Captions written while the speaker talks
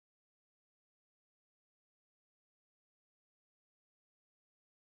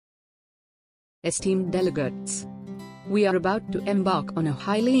esteemed delegates. We are about to embark on a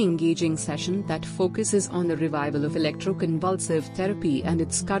highly engaging session that focuses on the revival of electroconvulsive therapy and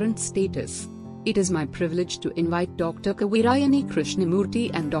its current status. It is my privilege to invite Dr. Kavirayani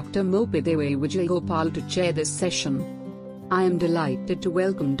Krishnamurthy and Dr. Mopideve Vijayagopal to chair this session. I am delighted to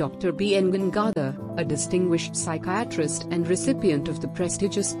welcome Dr. B. N. Gangadhar, a distinguished psychiatrist and recipient of the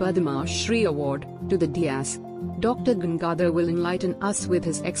prestigious Padma Shri Award, to the dais. Dr. Gangadhar will enlighten us with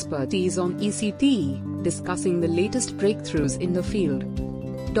his expertise on E.C.T, discussing the latest breakthroughs in the field.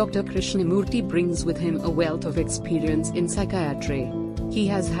 Dr. Krishnamurthy brings with him a wealth of experience in psychiatry. He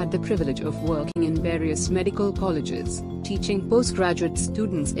has had the privilege of working in various medical colleges, teaching postgraduate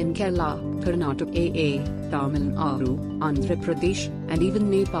students in Kerala, Karnataka, Tamil Nadu, Andhra Pradesh, and even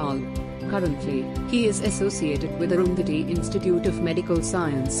Nepal. Currently, he is associated with the Arundhati Institute of Medical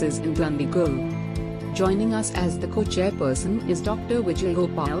Sciences in Gangadhar. Joining us as the co-chairperson is Dr.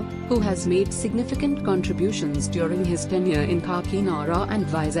 Vijayagopal, who has made significant contributions during his tenure in Kakinada and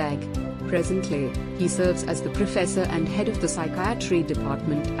Vizag. Presently, he serves as the professor and head of the psychiatry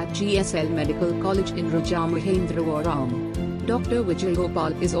department at GSL Medical College in Rajamahendravaram. Dr.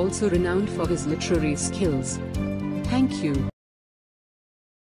 Vijayagopal is also renowned for his literary skills. Thank you.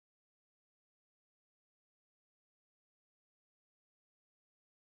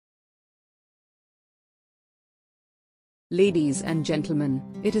 Ladies and gentlemen,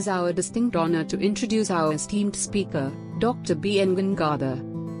 it is our distinct honor to introduce our esteemed speaker, Dr. B. N.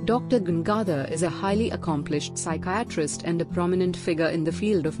 Gangadhar. Dr. Gangadhar is a highly accomplished psychiatrist and a prominent figure in the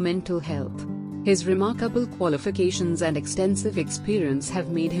field of mental health. His remarkable qualifications and extensive experience have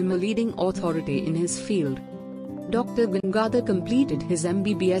made him a leading authority in his field. Dr. Gangadhar completed his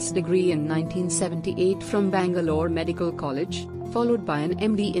MBBS degree in 1978 from Bangalore Medical College, followed by an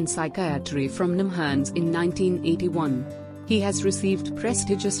MD in psychiatry from NIMHANS in 1981. He has received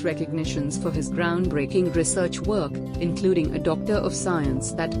prestigious recognitions for his groundbreaking research work, including a Doctor of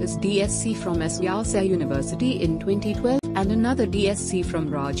Science that is DSc from Vyasa University in 2012 and another DSc from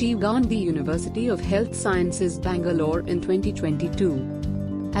Rajiv Gandhi University of Health Sciences Bangalore in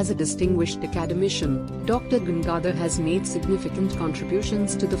 2022. As a distinguished academician, Dr. Gangadhar has made significant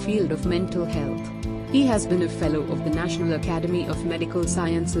contributions to the field of mental health. He has been a Fellow of the National Academy of Medical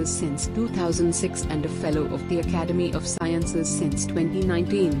Sciences since 2006 and a Fellow of the Academy of Sciences since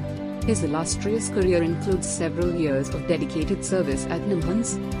 2019. His illustrious career includes several years of dedicated service at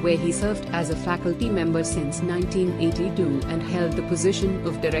NIMHANS, where he served as a faculty member since 1982 and held the position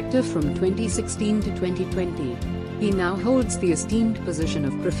of director from 2016 to 2020. He now holds the esteemed position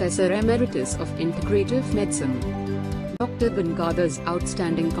of Professor Emeritus of Integrative Medicine. Dr. Gangadhar's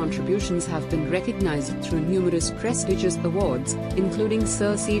outstanding contributions have been recognized through numerous prestigious awards, including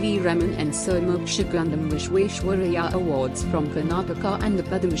Sir C.V. Raman and Sir Mokshagandham Vishweshwaraya Awards from Karnataka and the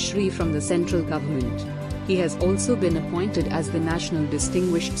Padma Shri from the central government. He has also been appointed as the National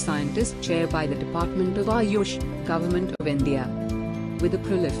Distinguished Scientist Chair by the Department of Ayush, Government of India. With a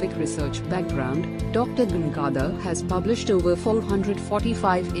prolific research background, Dr. Gangadhar has published over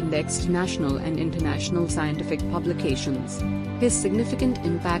 445 indexed national and international scientific publications. His significant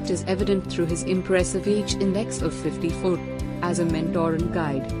impact is evident through his impressive age index of 54. As a mentor and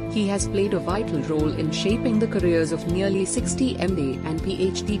guide, he has played a vital role in shaping the careers of nearly 60 MD and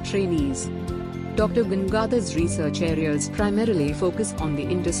PhD trainees. Dr. Gangadhar's research areas primarily focus on the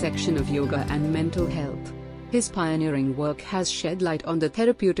intersection of yoga and mental health. His pioneering work has shed light on the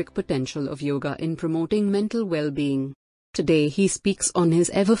therapeutic potential of yoga in promoting mental well-being. Today he speaks on his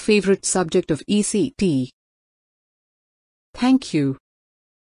ever-favorite subject of E.C.T. Thank you.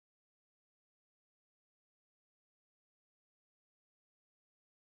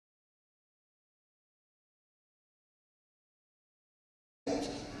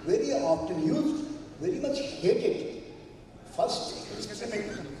 Very often used, very much hated. First,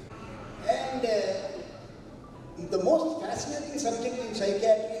 and the most fascinating subject in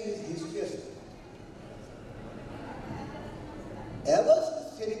psychiatry is history. Ever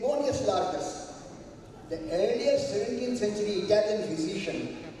Ceremonius Largus, the earlier 17th century Italian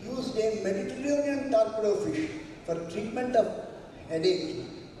physician, used a Mediterranean torpedo fish for treatment of headache. He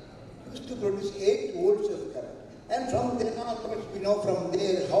used to produce 8 volts of current. And from there on, we know from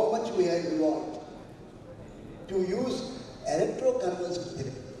there how much we have evolved to use electroconvulsive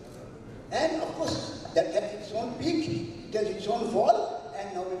therapy. And of course, that has its own peak, it has its own fall,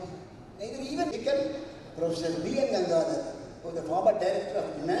 and now it is even taken Professor B. N. Gangadhar, who was the former director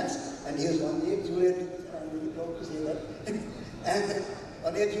of finance, and he was on the July, I'm very proud to say that, and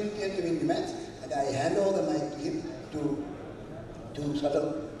on the July in finance, and I hand over the mic to him to sort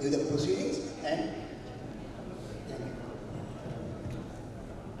of do the proceedings and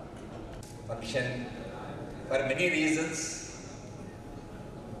function for many reasons.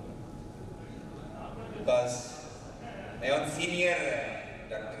 Because my own senior,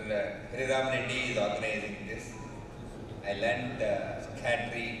 Dr. Reddy is organizing this. I learned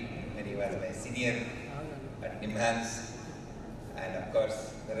psychiatry when he was my senior at NIMHANS, and of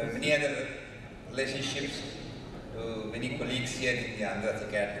course there are many other relationships to many colleagues here in the Andhra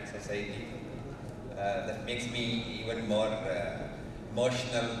Psychiatric Society. That makes me even more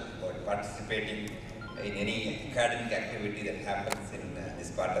emotional about participating in any academic activity that happens in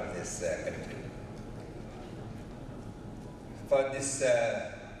this part of this country. For this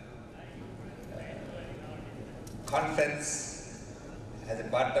conference, as a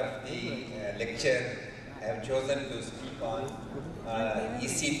part of the lecture, I have chosen to speak on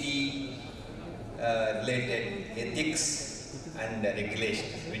E.C.T. related ethics and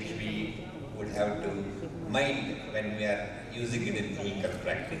regulations, which we would have to mind when we are using it in clinical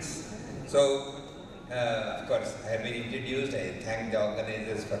practice. So, of course, I have been introduced. I thank the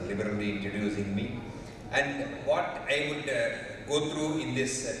organizers for liberally introducing me. And what I would go through in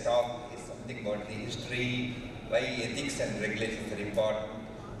this talk is something about the history, why ethics and regulations are important,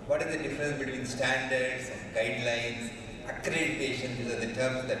 what is the difference between standards and guidelines, accreditation, these are the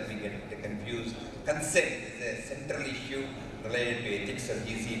terms that we get confused, consent is a central issue related to ethics of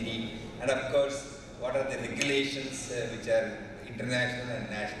E.C.T, and of course, what are the regulations which are international and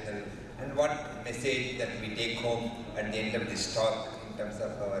national, and what message that we take home at the end of this talk in terms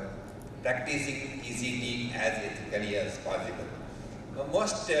of our practicing E.C.T as ethically as possible.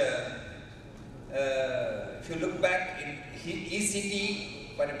 If you look back, E.C.T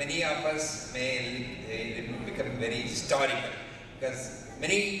for many of us may become very historical, because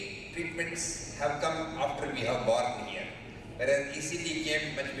many treatments have come after we have born here, whereas E.C.T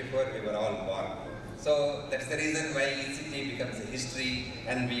came much before we were all born. So that's the reason why E.C.T becomes a history,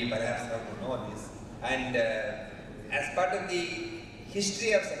 and we perhaps have to know this. And as part of the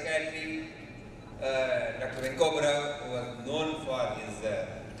history of psychiatry, Dr. Gangadhar, who was known for his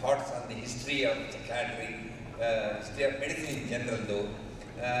thoughts on the history of psychiatry, history of medicine in general though,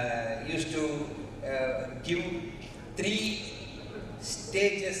 used to give 3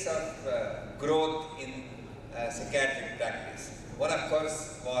 stages of growth in psychiatric practice. One, of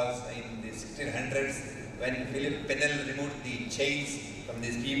course, was in the 1600s when Philip Pennell removed the chains from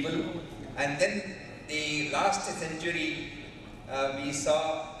these people, and then the last century we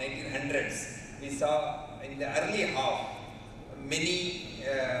saw 1900s. We saw in the early half many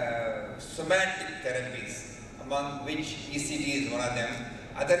somatic therapies, among which E.C.T is one of them.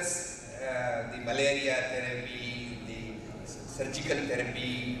 Others, the malaria therapy, the surgical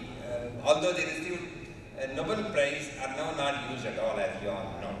therapy, although they received a Nobel Prize, are now not used at all, as you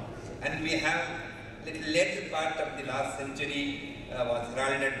all know. And we have little later part of the last century was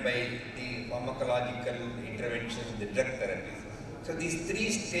heralded by the pharmacological interventions, the drug therapies. So these 3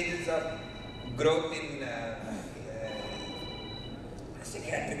 stages of growth in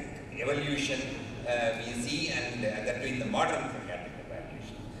psychiatric evolution we see, and that too in the modern psychiatric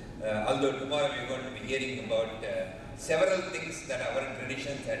evaluation. Although tomorrow we are going to be hearing about several things that our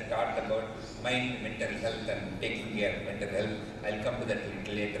traditions had taught about mind, mental health and taking care of mental health. I'll come to that a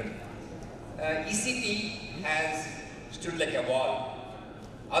little later. E.C.T has stood like a wall.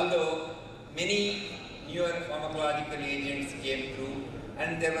 Although many newer pharmacological agents came through,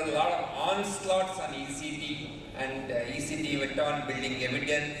 and there were a lot of onslaughts on E.C.T, and E.C.T went on building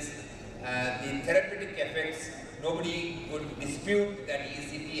evidence. The therapeutic effects, nobody could dispute that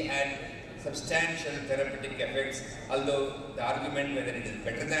E.C.T had substantial therapeutic effects, although the argument whether it is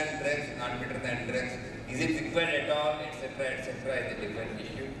better than drugs, not better than drugs, is it required at all, etc., is a different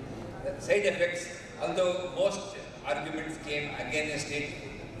issue. The side effects, although most arguments came against it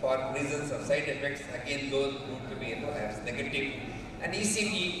for reasons of side effects, again those proved to be perhaps negative. And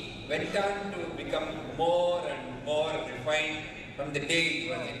E.C.T went on to become more and more refined from the day it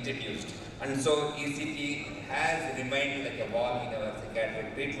was introduced. And so E.C.T has remained like a wall in our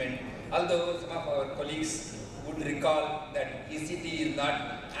psychiatric treatment, although some of our colleagues would recall that E.C.T is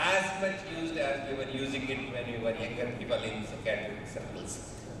not as much used as we were using it when we were younger people in psychiatric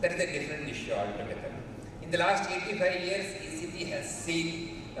circles. That is a different issue altogether. In the last 85 years, E.C.T has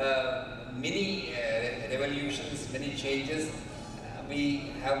seen many revolutions, many changes.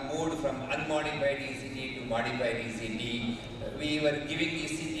 We have moved from unmodified E.C.T to modified E.C.T. We were giving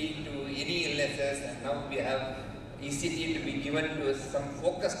E.C.T to any illnesses, and now we have E.C.T to be given to some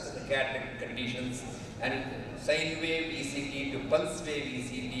focused psychiatric conditions, and sine wave E.C.T to pulse wave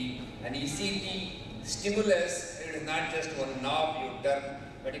E.C.T. And E.C.T stimulus, it is not just one knob you turn,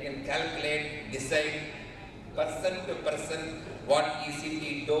 but you can calculate, decide person to person what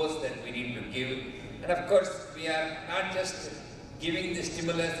ECT dose that we need to give. And of course, we are not just giving the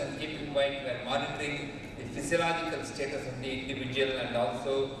stimulus and keeping quiet, we are monitoring the physiological status of the individual and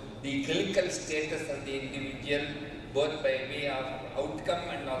also the clinical status of the individual, both by way of outcome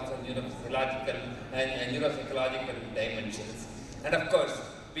and also neurophysiological and neuropsychological dimensions. And of course,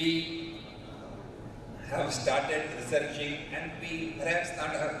 we have started researching, and we perhaps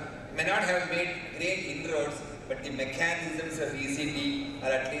may not have made great inroads, but the mechanisms of ECT, or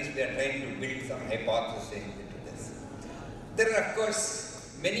at least we are trying to build some hypothesis into this. There are of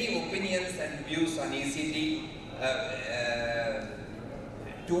course many opinions and views on ECT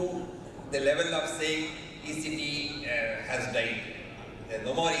to the level of saying ECT has died. There is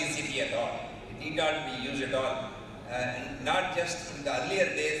no more ECT at all. It need not be used at all. Not just in the earlier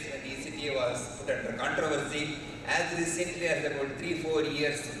days when ECT was put under controversy, as recently as about 3-4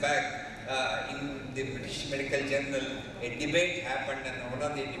 years back, in the British Medical Journal, a debate happened, and one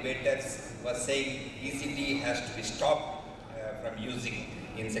of the debaters was saying ECT has to be stopped from using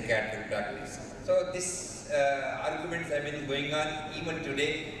in psychiatric practice. So this arguments have been going on even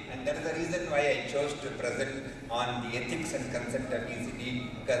today, and that is the reason why I chose to present on the ethics and consent of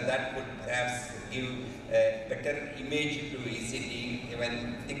ECT, because that would perhaps give a better image to ECT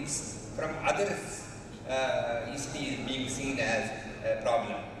when things from others ECT is being seen as a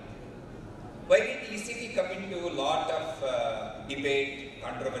problem. Why did ECT come into a lot of debate,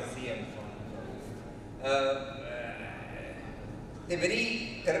 controversy and so on? The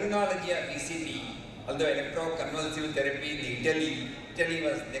very terminology of ECT, although electroconvulsive therapy, Italy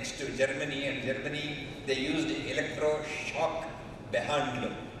was next to Germany, and Germany they used electroshock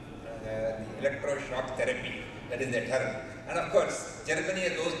behandlung, the electroshock therapy, that is the term. And of course, Germany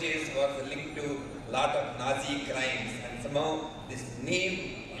in those days was linked to a lot of Nazi crimes, and somehow this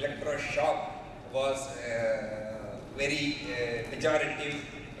name electroshock was very pejorative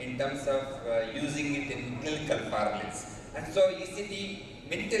in terms of using it in clinical parlance. And so ECT,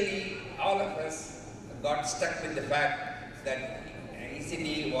 mentally, all of us got stuck with the fact that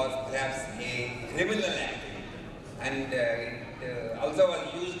ECT was perhaps a criminal activity, and it also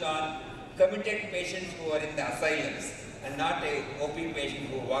was used on committed patients who were in the asylums, and not a OP patient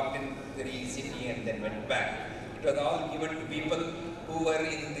who walked in the ECT and then went back. It was all given to people who were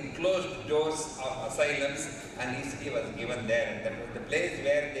in the closed doors of asylums, and ECT was given there, and that was the place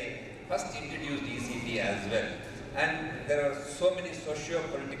where they first introduced ECT as well. And there are so many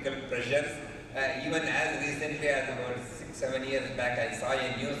socio-political pressures. Even as recently as about 6-7 years back, I saw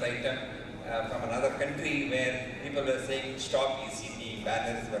a news item from another country where people were saying stop ECT,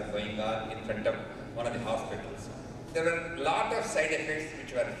 banners were going on in front of one of the hospitals. There were a lot of side effects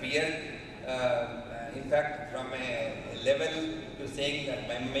which were feared. In fact, from a level to saying that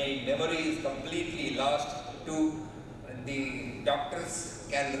my memory is completely lost to the doctors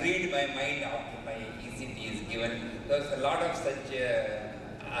can read my mind after my ECT is given. There's a lot of such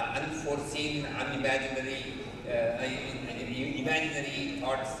unforeseen, imaginary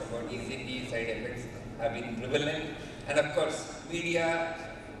thoughts about ECT side effects have been prevalent. And of course, media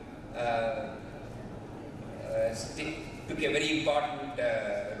took a very important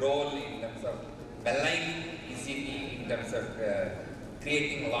role in terms of maligning ECT, in terms of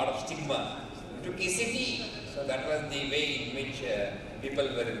creating a lot of stigma. We took ECT, so that was the way in which people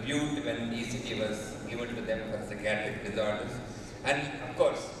were viewed when ECT was given to them for psychiatric disorders. And of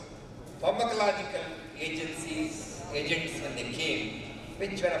course, pharmacological agents when they came,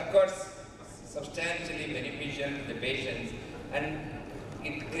 which were of course substantially beneficial to the patients, and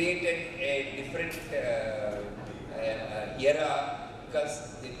it created a different era,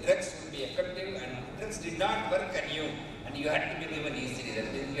 because the drugs would be effective and drugs did not work on you, and you had to be given ECT.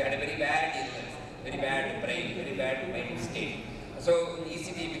 That means you had a very bad illness, very bad brain, very bad mind state. So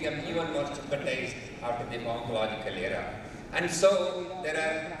ECT became even more stigmatized after the pharmacological era. And so there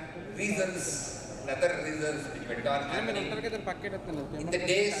are reasons, other reasons which went on happening. In the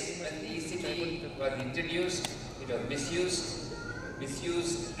days when the ECT was introduced, it was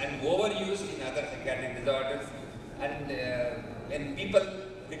misused and overused in other psychiatric disorders. And when people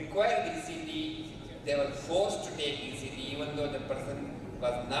required ECT, they were forced to take ECT, even though the person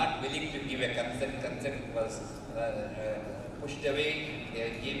was not willing to give a consent. Consent was pushed away.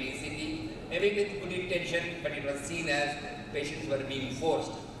 They gave ECT, maybe with good intention, but it was seen as patients were being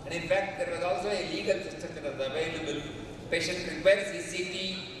forced. And in fact, there was also a legal system that was available. Patient requires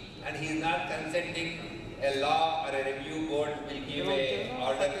ECT and he is not consenting, a law or a review board will give a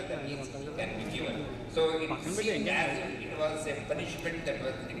order that ECT can be given. So it seemed as if it was a punishment that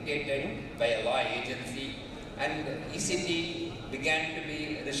was dictated by a law agency, and ECT began to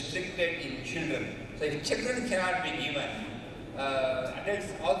be restricted in children. So if children cannot be given,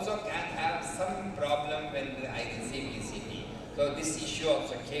 adults also can have some problem when I receive E.C.T. So this issue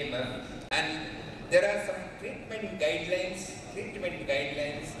also came up, and there are some treatment guidelines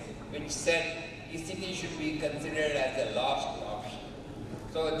which said E.C.T. should be considered as a last option.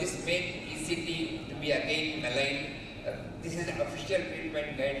 So this made E.C.T. to be again maligned. This is official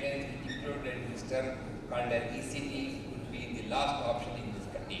treatment guidelines which included this term called as E.C.T. would be the last option in this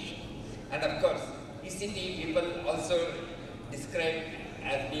condition. And of course, E.C.T. people also described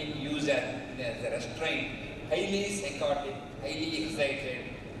as being used as a restraint, highly psychotic, highly excited.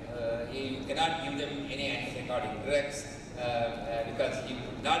 You cannot give them any antipsychotic drugs because he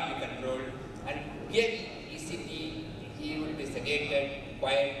could not be controlled. And here E.C.T. he would be sedated,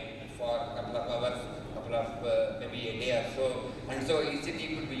 quiet for a couple of hours, maybe a day or so, and so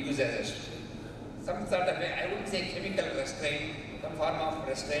E.C.T. could be used as some sort of, I wouldn't say chemical restraint, some form of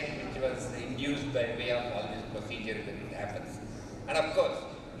restraint which was induced by way of all this procedure that it happens. And of course,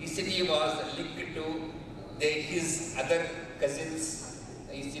 E.C.T. was linked to his other cousins,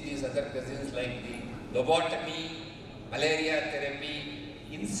 E.C.T.'s other cousins like the lobotomy, malaria therapy,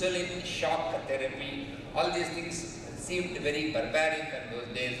 insulin shock therapy. All these things seemed very barbaric in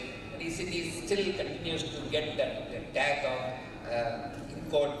those days. And E.C.T. still continues to get that tag of, in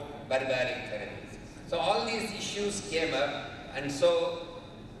quote, barbaric therapies. So all these issues came up, and so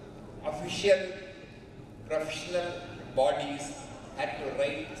official professional bodies had to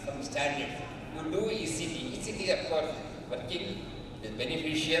write some standards. You do E.C.T. E.C.T. of course working is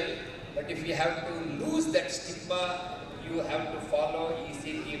beneficial, but if you have to lose that stigma, you have to follow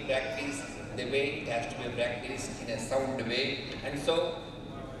E.C.T. practice the way it has to be practiced in a sound way. And so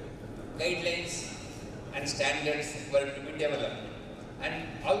guidelines and standards were to be developed. And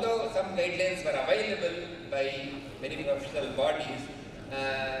although some guidelines were available by many professional bodies,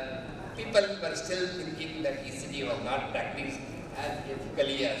 people were still thinking that E.C.T. was not practiced as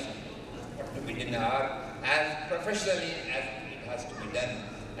ethically as what to be done or as professionally as it has to be done.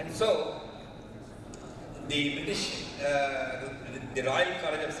 And so the British, the Royal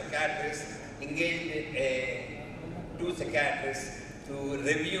College of Psychiatrists engaged two psychiatrists to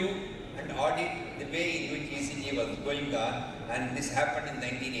review and audit the way in which E.C.T. was going on, and this happened in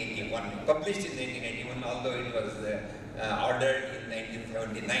 1981, published in 1981, although it was ordered in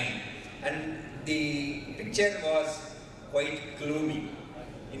 1979. And the picture was quite gloomy.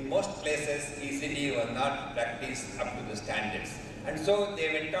 In most places, E.C.T. was not practiced up to the standards. And so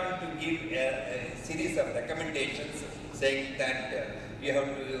they went on to give a series of recommendations saying that you have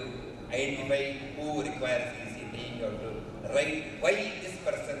to identify who requires E.C.T., you have to write why this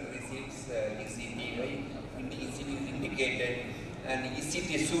person receives E.C.T., why E.C.T. is indicated, an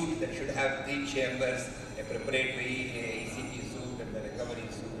E.C.T. suit that should have 3 chambers, a preparatory E.C.T. suit and a recovery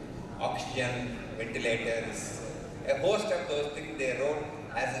suit, oxygen, ventilators, a host of those things they wrote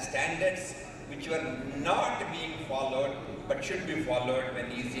as standards which were not being followed but should be followed when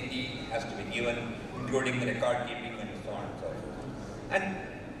E.C.T. has to be given, including the record keeping and so on and so forth. And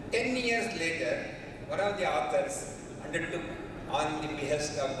 10 years later, one of the authors undertook on the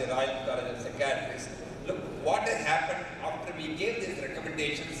behest of the Royal College of Psychiatrists, look, what has happened after we gave these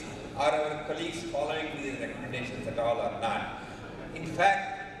recommendations? Are our colleagues following these recommendations at all or not? In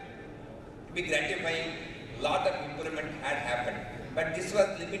fact, to be gratifying, a lot of improvement had happened, but this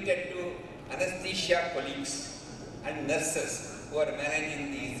was limited to anesthesia colleagues and nurses who are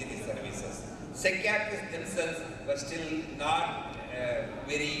managing the E.C.T. services. Psychiatrists themselves were still not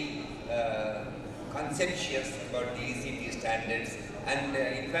very conscientious about the E.C.T. standards, and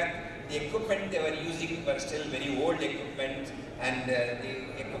in fact the equipment they were using were still very old equipment, and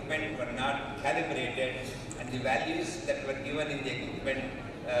the equipment were not calibrated, and the values that were given in the equipment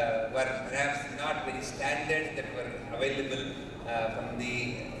were perhaps not very standard that were available from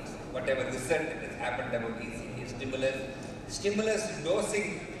the whatever research that has happened about E.C.T. stimulus. Stimulus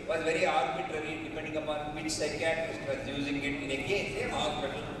dosing was very arbitrary depending upon which psychiatrist was using it in a case, same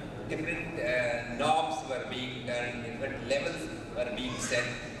hospital. Different norms were being done, different levels were being set,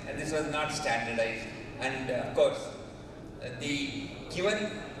 and this was not standardized. And of course, the given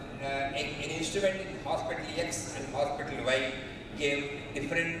an instrument in hospital X and hospital Y gave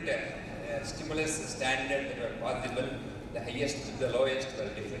different stimulus standards that were possible. The highest, the lowest were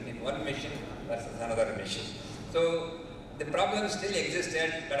different in one machine versus another machine. So the problem still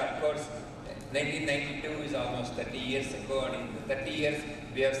existed, but of course, 1992 is almost 30 years ago, and in 30 years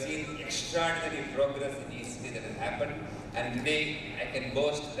we have seen extraordinary progress in E.C.T. that has happened, and today I can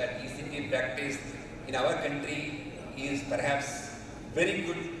boast that E.C.T. practice in our country is perhaps very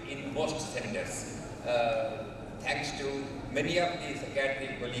good in most centers. thanks to many of the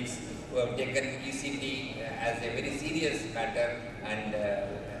psychiatric colleagues who have taken E.C.T. As a very serious matter and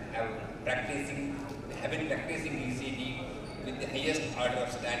have been practicing E.C.T. with the highest order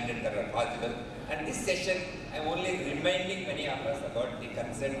of standard that are possible. And this session, I am only reminding many of us about the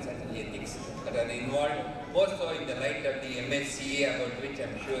concerns and the ethics that are involved, more so in the light of the MSCA, about which I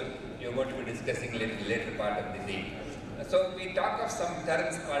am sure you are going to be discussing later part of the day. So we talk of some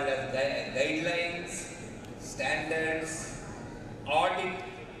terms called as guidelines, standards, audit,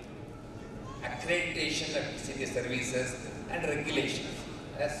 accreditation of E.C.T. services, and regulations.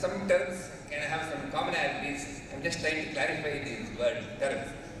 Some terms can have some commonalities. I am just trying to clarify these terms.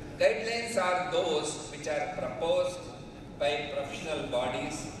 Guidelines are those which are proposed by professional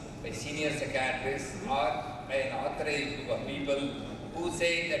bodies, by senior psychiatrists, or by an authorized group of people who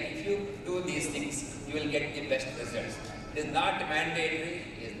say that if you do these things, you will get the best results. It is not mandatory,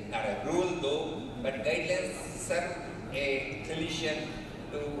 it is not a rule though, but guidelines serve a clinician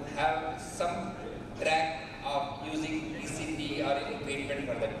to have some track of using E.C.T. or any treatment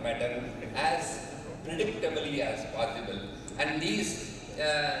for that matter as predictably as possible. And these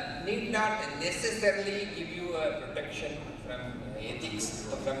need not necessarily give you a protection from ethics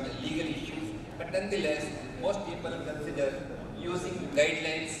or from the legal issues, but nonetheless, most people consider using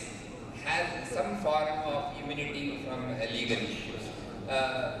guidelines has some form of immunity from legal issues.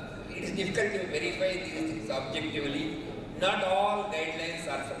 It is difficult to verify these things objectively. Not all guidelines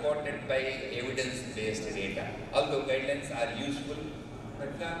are supported by evidence-based data, although guidelines are useful. For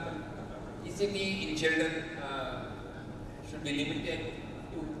example, E.C.T. in children should be limited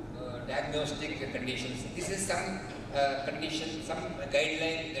to diagnostic conditions. This is some condition, some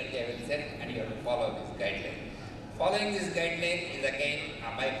guideline that they will set, and you have to follow this guideline. Following this guideline is again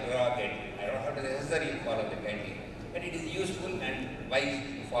my prerogative. I don't have to necessarily follow the guideline, but it is useful and wise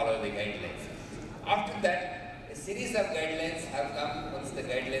to follow the guidelines. After that, a series of guidelines have come once the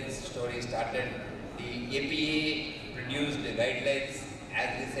guidelines story started. The APA produced the guidelines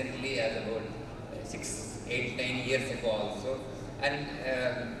as recently as about 6, 8, 9 years ago also. And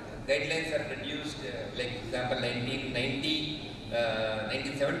guidelines are produced, like for example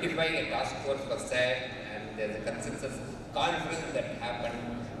 1975 a task force was set, and there's a consensus conference that happened.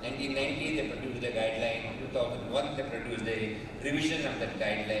 1990 they produced a guideline, 2001 they produced a revision of that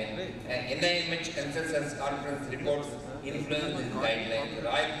guideline. NIMH consensus conference reports influenced this guideline. The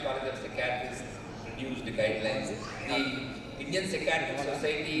Royal College of Psychiatrists produced the guidelines. The Indian Psychiatric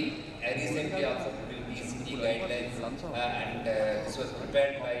Society recently also produced E.C.T. guidelines, and this was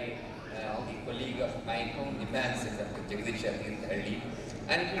prepared by a colleague of mine, Immense, Dr. Jagdish Reddy.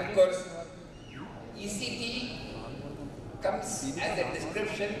 And of course, E.C.T. comes as a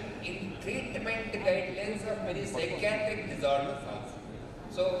description in treatment guidelines of many psychiatric disorders also.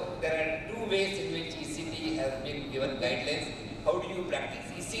 So there are two ways in which E.C.T. has been given guidelines. How do you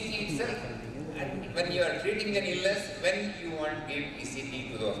practice E.C.T. itself? And when you are treating an illness, when you want to give E.C.T.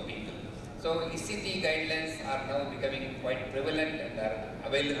 to those people. So E.C.T. guidelines are now becoming quite prevalent and are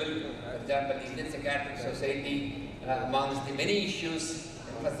available. For example, the Indian Psychiatric Society, amongst the many issues,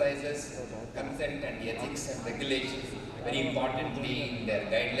 emphasizes consent and ethics and regulations very importantly in their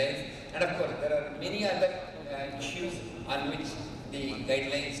guidelines. And of course, there are many other issues on which the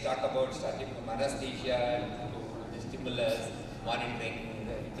guidelines talk about, starting from anesthesia to the stimulus, monitoring,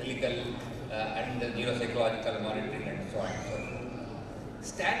 clinical and neuropsychological monitoring, and so on and so forth.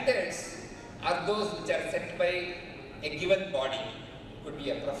 Standards are those which are set by a given body. It could be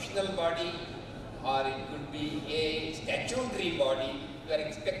a professional body, or it could be a statutory body. You are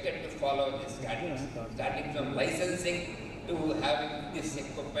expected to follow these standards, starting from licensing to having this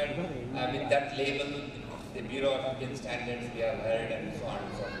equipment with that label, the Bureau of Indian Standards we have heard, and so on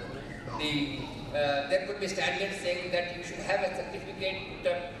and so forth. There could be standards saying that you should have a certificate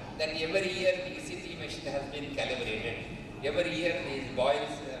put up that every year the E.C.T. machine has been calibrated, every year the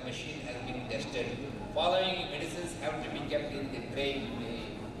Boyle's machine has been tested, following medicines have to be kept in the tray in the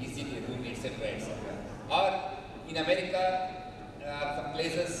E.C.T. room, etc., etc. Or in America, some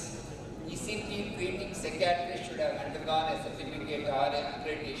places, E.C.T. treating psychiatrist should have undergone a certificate or an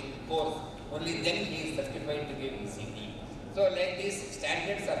accreditation course. Only then he is certified to give E.C.T. So like these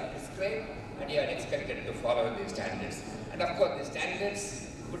standards are prescribed, and you are expected to follow these standards. And of course, the standards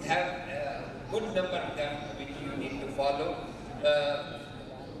could have a good number of them which you need to follow.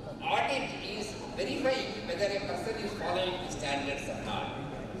 Audit is verifying whether a person is following the standards or not.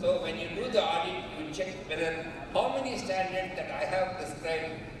 So when you do the audit, you check whether how many standards that I have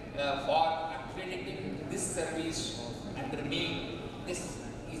prescribed for accrediting this service under me, this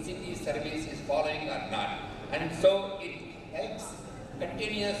E.C.T. service is following or not. And so it helps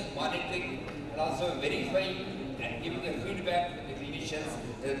continuous monitoring and also verifying and giving a feedback to the clinicians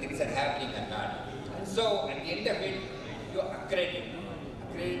whether things are happening or not. And so at the end of it, you accredit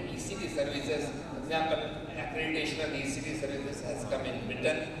ECT services. For example, accreditation of the ECT services has come in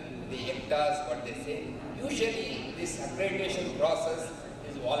Britain, the ECTAs, what they say. Usually this accreditation process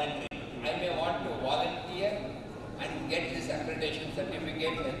is voluntary. I may want to volunteer and get this accreditation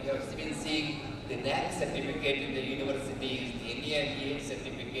certificate, and you have been seeing the NAC certificate in the universities, the NEMEA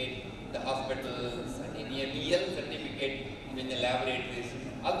certificate, the hospitals, and NEMEL certificate in the laboratories.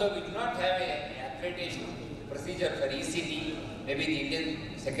 Although we do not have an accreditation procedure for ECT, maybe the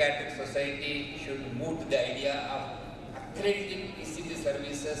Indian Psychiatric Society should move to the idea of accrediting ECT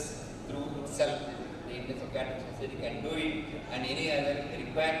services through itself. The Indian Psychiatric Society can do it, and any other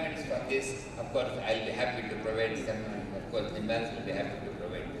requirements for this, of course, I'll be happy to provide them, and of course, the members will be happy to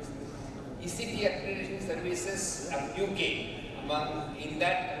provide this. ECT accreditation services of UK, in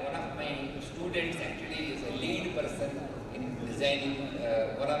that one of my students actually is a lead person in designing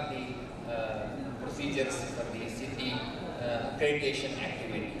one of the procedures for the ECT accreditation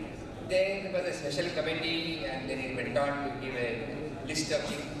activity. There was a special committee, and then it went on to give a list of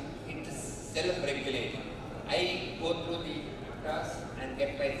things. It is self-regulating. I go through the class and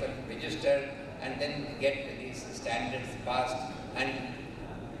get myself registered, and then get these standards passed, and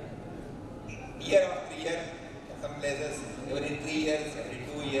year after year, some places every 3 years, every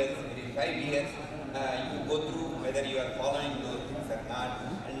 2 years, every 5 years, you go through whether you are following those things or not,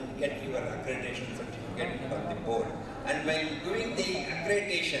 and get your accreditation certificate from the board. And while doing the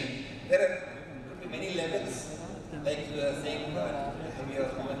accreditation, there could be many levels. Like you are saying,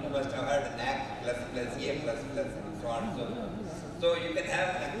 you must have heard NAC plus, A plus, and so on. So you can have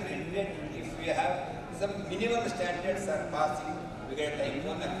accredited if you have some minimum standards are passing, you get type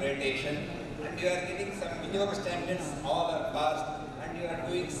 1 accreditation, and you are getting some minimum standards, all are passed, and you are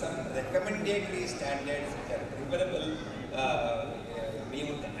doing some recommendatory standards which are preferable,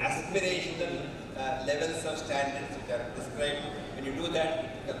 aspirational levels of standards which are prescribed. When you do that,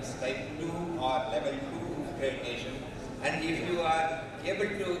 it becomes type 2 or level 2 accreditation. And if you are able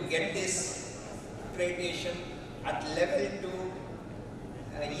to get this accreditation at level 2,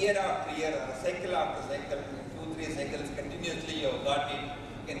 year after year, or cycle after cycle, 2-3 cycles continuously, you have got it.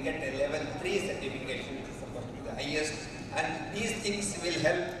 You can get a level 3 certification, which is supposed to be the highest. And these things will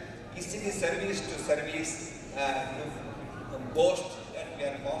help ECT service to service to boast that we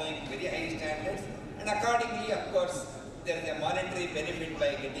are following very high standards. And accordingly, of course, there is a monetary benefit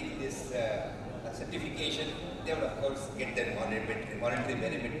by getting this certification. They would, of course, get that monetary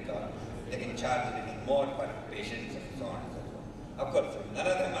benefit, or they can charge a little more for patients and so on and so forth. Of course, none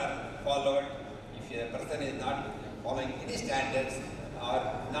of them are followed. If a person is not following any standards, or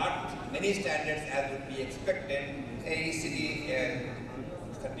not many standards as would be expected, a ECT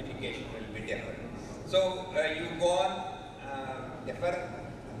certification will be deferred. So you go on, defer,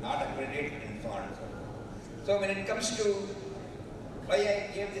 not accredit, and so on and so forth. So when it comes to why I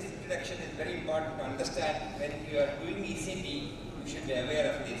gave this introduction, is very important to understand. When you are doing ECT, you should be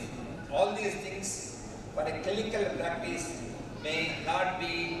aware of this. All these things for a clinical practice may not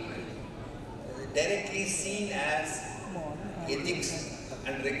be directly seen as ethics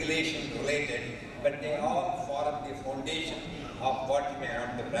and regulation related, but they all form the foundation of what you may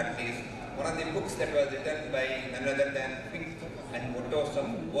want to practice. One of the books that was written by none other than Fink and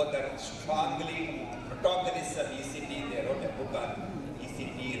Motosum, both are strongly protagonists of ECT. They wrote a book on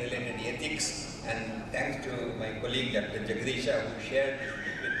ECT related ethics, and thanks to my colleague Dr. Jagdisha, who shared this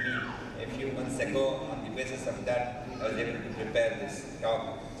book with me a few months ago. On the basis of that, I was able to prepare this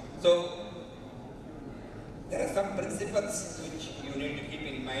talk. So there are some principles which you need to keep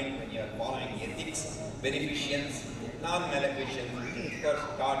in mind when you are following ethics, beneficence, non-maleficence, which is of course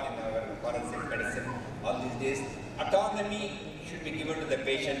taught in our forensic medicine all these days. Autonomy should be given to the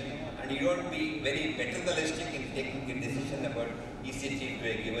patient, and you don't be very paternalistic in taking a decision about ECT to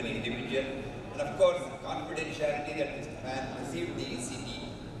a given individual. And of course, confidentiality, that this man received the ECT,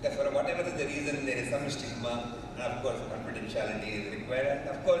 because for whatever the reason there is some stigma, and of course confidentiality is required. And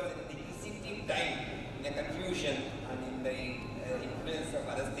of course, in the ECT time, in a confusion and in the influence of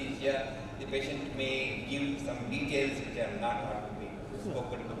anesthesia, the patient may give some details which are not ought to be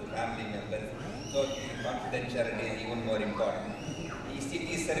spoken to the family members. So confidentiality is even more important. The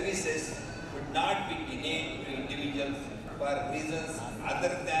ECT services would not be denied to individuals for reasons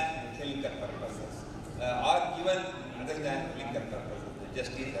other than clinical purposes, or given other than clinical purposes. The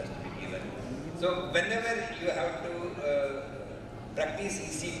justice has to be given. So whenever you have to practice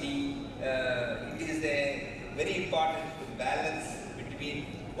ECT, it is very important to balance between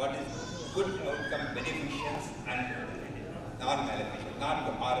what is good outcome beneficence and non-maleficence, not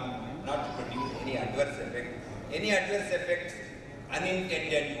to harm, not to produce any adverse effect. any adverse effects,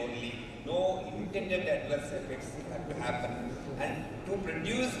 unintended only. No intended adverse effects have to happen. And to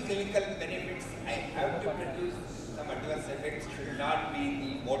produce clinical benefits, I have to produce some adverse effects should not be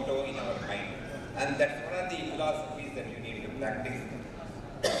the motto in our mind. And that's one of the philosophies that you need to practice.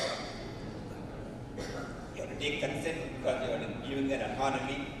 You have to take consent because you are giving an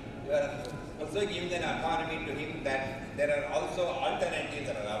autonomy. You are also giving an autonomy to him that there are also alternatives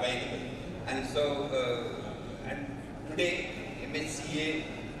that are available. And so, and today, MHCA,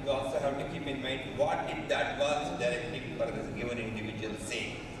 you also have to keep in mind what did the advanced directive for this given individual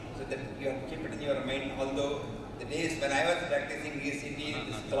say. So that you have to keep it in your mind, although the days when I was practicing E.C.T,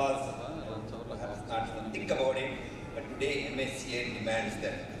 this clause, perhaps not think about it, but today MHCA demands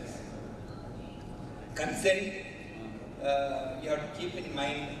that. Consent, you have to keep in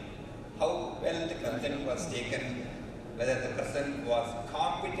mind how well the consent was taken, whether the person was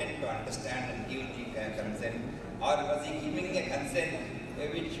competent to understand and give the consent, or was he giving a consent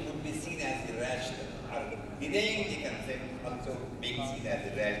which would be seen as irrational, or denying the consent also being seen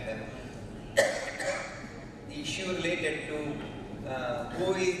as irrational. The issue related to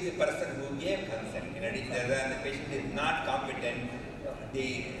who is the person who gave consent. In addition, the patient is not competent,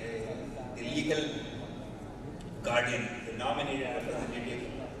 the legal guardian, the nominated representative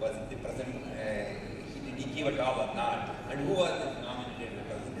was the person, did he give it all or not, and who was the nominated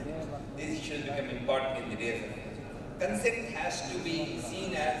representative. These issues become important in the days of consent has to be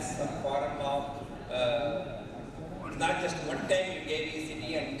seen as some form of, it's not just one time you gave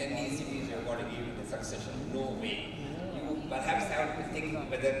E.C.T and 10 E.C.Ts you are going to give it a succession. No way. You perhaps have to think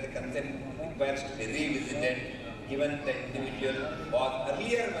whether the consent requires to be revisited, given the individual was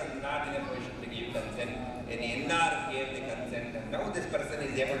earlier was not in a position to give consent, an NR gave the consent, and now this person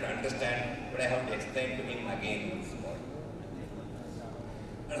is able to understand, but I have to explain to him again once more.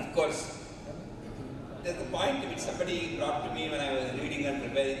 And of course, there's the point which somebody brought to me when I was reading and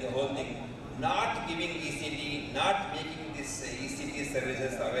preparing the whole thing. Not giving E.C.T, not making this E.C.T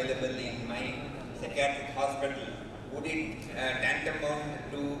services available in my psychiatric hospital, would it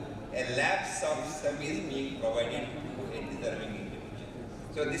tantamount to a lapse of service being provided to a deserving individual?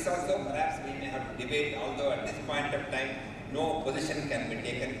 So this also perhaps we may have to debate, although at this point of time, no position can be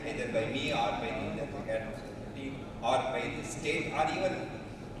taken either by me or by the Indian Psychiatric Society or by the state or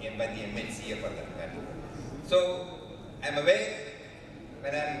even by the MHCA for that matter. So, I am aware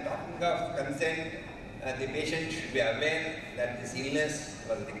when I am talking of consent, the patient should be aware that this illness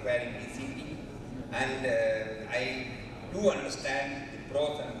was requiring E.C.T, and I do understand the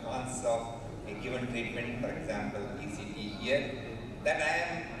pros and cons of a given treatment, for example, E.C.T here, that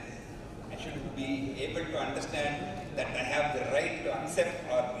I should be able to understand that I have the right to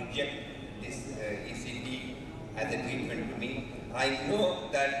accept or reject this E.C.T as a treatment to me. I know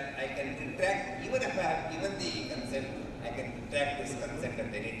that I can retract, even if I have given the consent, I can retract this consent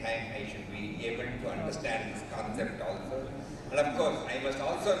at any time. I should be able to understand this concept also. And of course, I must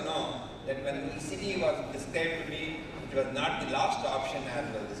also know that when E.C.T was prescribed to me, it was not the last option as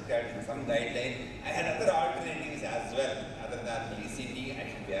was described in some guideline. I had other alternatives as well, other than E.C.T, I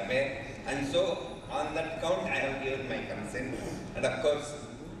should be aware. And so, on that count, I have given my consent. And of course,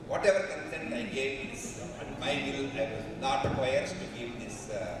 whatever consent I gave is at my will. I was not coerced to give this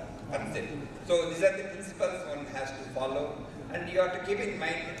consent. So these are the principles one has to follow, and you have to keep in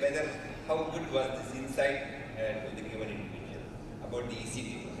mind whether how good was this insight to the given individual about the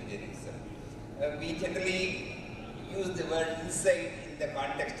E.C.T procedure itself. We generally use the word insight in the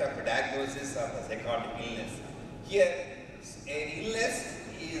context of a diagnosis of a psychotic illness. Here, an illness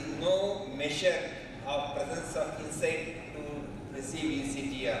is no measure of presence of insight to receive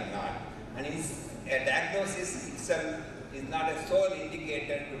E.C.T or not. And a diagnosis itself is not a sole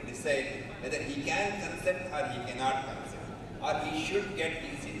indicator to decide whether he can consent or he cannot consent, or he should get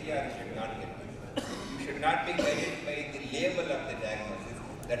E.C.T or he should not get it. You should not be guided by the label of the diagnosis.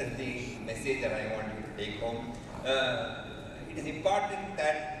 That is the message that I want you to take home. It is important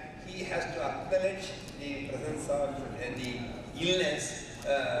that he has to acknowledge the presence of the illness,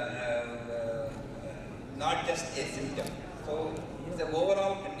 not just a symptom. So it's the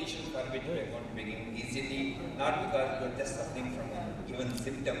overall condition for which we are going to be giving E.C.T, not because you are just suffering from a given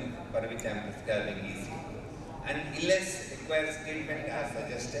symptom for which I am prescribing E.C.T. And illness requires treatment as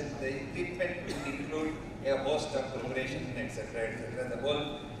suggested. The treatment will include a host of preparation, etc., etc. The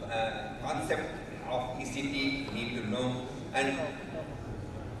whole concept of E.C.T you need to know. And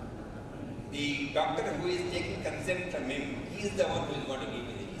the doctor who is taking consent from him, he is the one who is going to give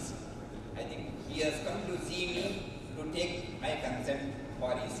me the E.C.T. I think he has come to see me to take my consent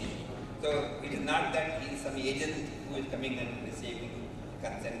for E.C.T. So it is not that he is some agent who is coming and receiving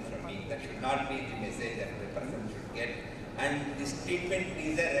consent from me. That should not be the message that the person should get. And this treatment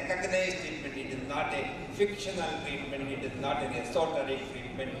is a recognized treatment. It is not a fictional treatment. It is not an esoteric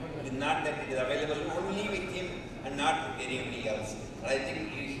treatment. It is not that it is available only with him and not with anybody else. I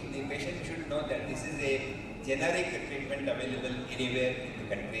think the patient should know that this is a generic treatment available anywhere in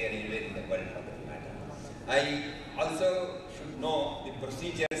the country or anywhere in the world for that matter. I also should know the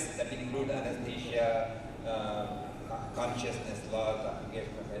procedures that include anesthesia, consciousness loss,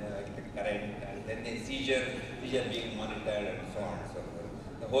 application of electric current, and then the seizure being monitored, and so on and so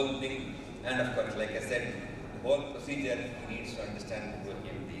forth. The whole thing, and of course, like I said, the whole procedure he needs to understand before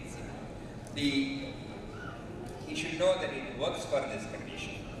giving the ECT. He should know that it works for this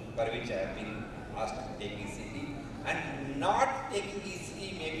condition, for which I have been asked to take ECT, and not taking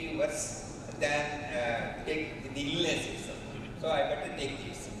ECT may be worse than take the illness itself. So I better take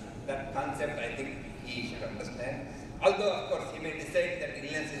the ECT. That concept I think he should understand. Although of course he may decide that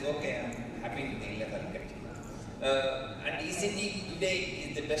illness is okay, I'm happy with the illness, I'll continue. And ECT today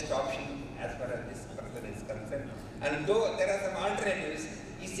is the best option as far as this person is concerned. And though there are some alternatives,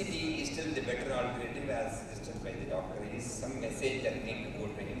 ECT is still the better alternative as discussed by the doctor. Is some message that need to go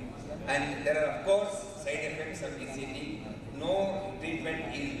to him. And there are of course side effects of ECT. No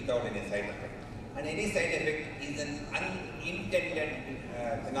treatment is without any side effect. And any side effect is an unintended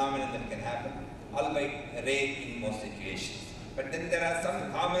phenomenon that can happen, albeit rare in most situations. But then there are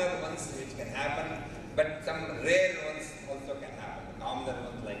some commoner ones which can happen, but some rare ones also can happen. The commoner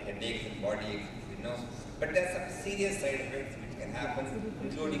ones like headaches and body aches, we know. But there are some serious side effects which can happen,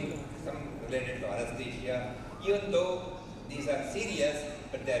 including some related to anesthesia. Even though these are serious,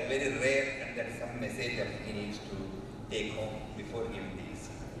 but they are very rare, and there is some message that he needs to take home before giving the ECT.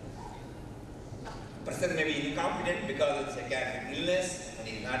 Person may be incompetent because of psychiatric illness, and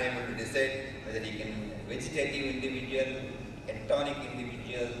he is not able to decide whether he can vegetative individual, catatonic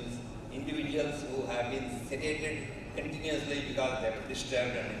individuals, individuals who have been sedated continuously because they were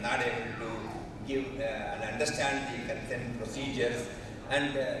disturbed and are not able to give and understand the consent procedures.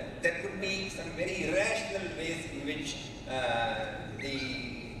 And there could be some very irrational ways in which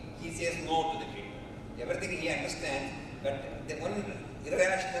he says no to the treatment. Everything he understands, but the one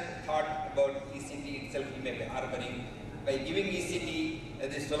irrational thought about ECT itself he may be harboring. By giving ECT,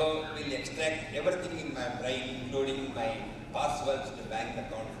 this fellow will extract everything in my brain, including my passwords to bank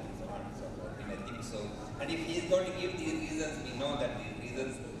accounts and so on and so forth. He may think so. And if he is going to give these reasons, we know that these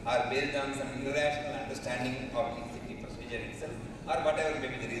reasons are based on some irrational understanding of ECT procedure itself, or whatever may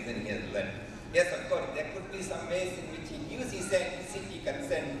be the reason he has learned. Yes, of course, there could be some ways in which he gives his ECT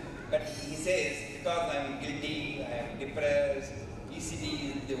consent, but he says, because I am guilty, I am depressed,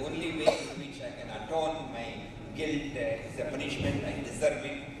 ECT is the only way in which I can atone my guilt, it's a punishment, I deserve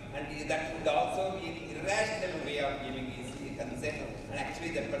it. And that would also be an irrational way of giving ECT consent, and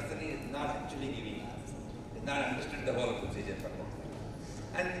actually the person is not actually giving consent. He has not understood the whole procedure for that.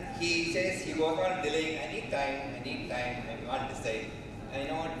 And he says he goes on delaying any time, I can't decide. I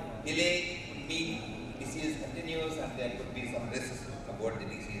know what delay would mean disease continues and there could be some risks about the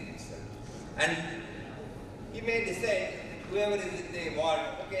disease itself. And he may decide, whoever is in the ward,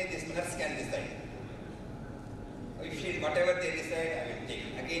 okay, this nurse can decide. If whatever they decide, I will take.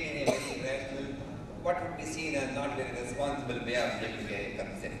 Again, in a very rational, what would be seen as not very responsible way of giving a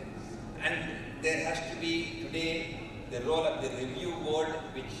consent. And there has to be today the role of the review board,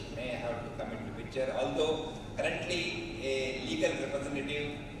 which may have to come into picture. Although currently a legal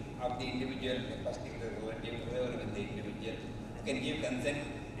representative of the individual, a particular relative, whoever with the individual, can give consent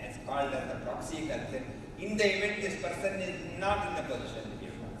as called as a proxy consent. In the event this person is not in a position to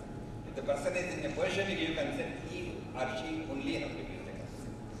give consent. If the person is in a position to give consent, he or she only have to give the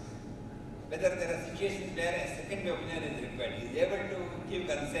consent. Whether there are situations where a second opinion is required, he is able to give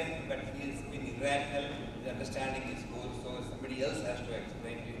consent, but he is being irrational, his understanding is poor, so somebody else has to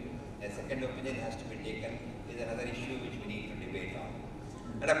explain to him. A second opinion has to be taken, is another issue which we need to debate on.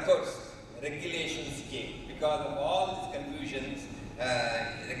 And of course, regulations came. Because of all these confusions,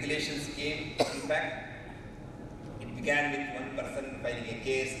 regulations came. In fact, it began with one person filing a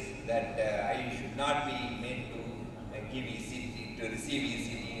case that I should not be made to give ECT, to receive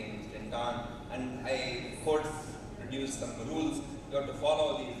ECT, and it went on. And courts produced some rules. You have to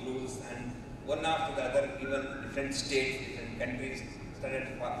follow these rules, and one after the other, even different states, different countries started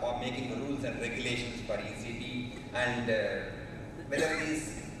for making rules and regulations for ECT. And whether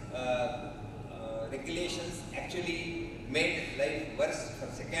these regulations actually made life worse for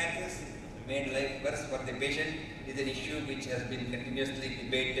psychiatrists, made life worse for the patient, is an issue which has been continuously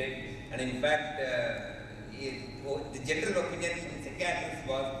debated. And in fact, the general opinion from psychiatrists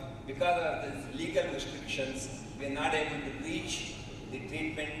was, because of these legal restrictions, we are not able to reach the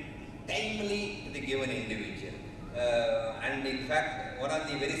treatment timely to the given individual. And in fact, one of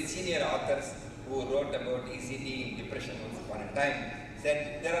the very senior authors who wrote about ECT in depression once upon a time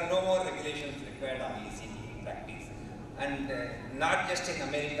said there are no more regulations required on ECT in practice. And not just in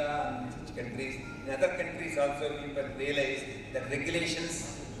America and such countries, in other countries also people realize that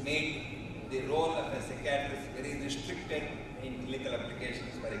regulations made the role of a psychiatrist very restricted in clinical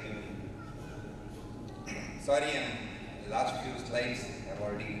applications for a given. Sorry, last few slides have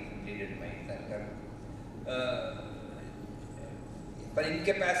already completed my center. For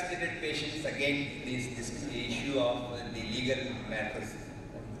incapacitated patients, again, this issue of the legal matters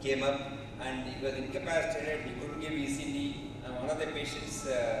came up, and he was incapacitated, he couldn't give ECT. One of the patient's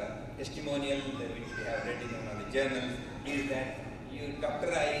testimonial, which we have read in one of the journals, is that,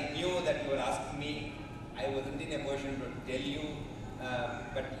 doctor, I knew that you were asking me, I wasn't in a position to tell you,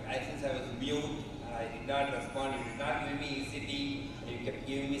 but since I was mute, I did not respond, you did not give me ECT, you kept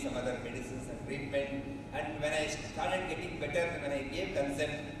giving me some other medicines and treatment, and when I started getting better, when I gave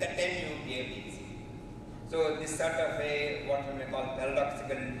consent, that time you gave the ECT. So this sort of what we may call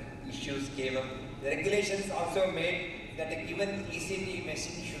paradoxical issues came up. The regulations also made that a given ECT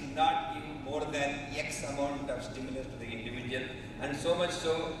machine should not give more than X amount of stimulus to the individual, and so much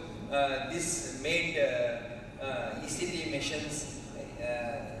so, this made ECT machines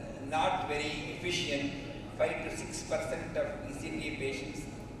not very efficient. 5 to 6% of ECT patients,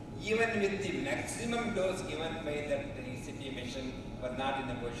 even with the maximum dose given by that ECT machine, were not in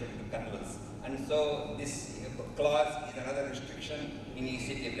a position to converse. And so this clause is another restriction in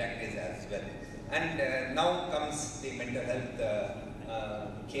ECT practice as well. And now comes the Mental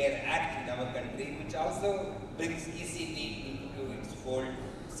Health Care Act in our country, which also brings ECT into its fold,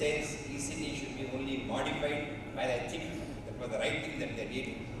 says ECT should be only modified, while I think that was the right thing that they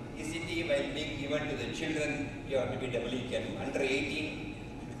did. ECT, while being given to the children, you have to be doubly careful. Under 18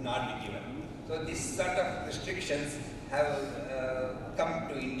 should not be given. So these sort of restrictions have come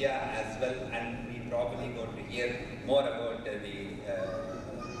to India as well, and we probably going to hear more about the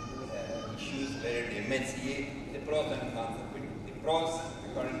issues related to MHCA, the pros and cons of it. The pros,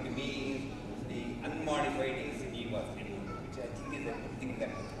 according to me, is the unmodified ECT was removed, which I think is a good thing that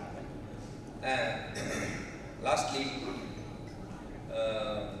will happen. Lastly,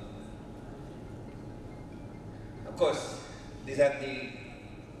 of course, these are the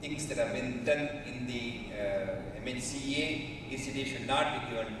things that have been done in the MHCA. ECT should not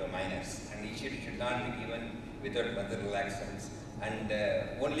be given to minors, and ECT should not be given without further relaxants, and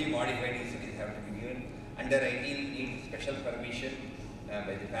only modified ECTs have to be given. Under 18 needs special permission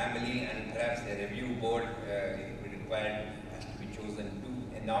by the family, and perhaps a review board will be required, has to be chosen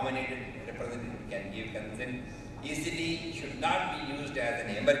to a nominated representative can give consent. ECT should not be used as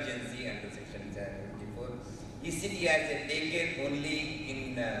an emergency under section 74. ECT as a daycare only in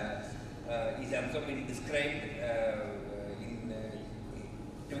is also been described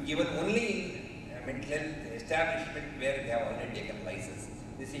to be given only in mental health establishment where they have already taken license.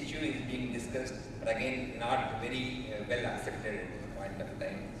 This issue is being discussed, but again not very well accepted at this point of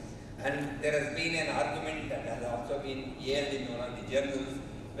time. And there has been an argument that has also been aired in one of the journals,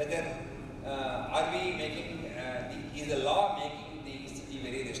 whether are we making, is the law making the ECT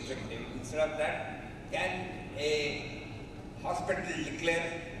very restrictive? Instead of that, can a hospital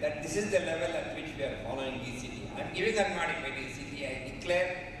declare that this is the level at which we are following ECT? I am giving unmodified ECT, I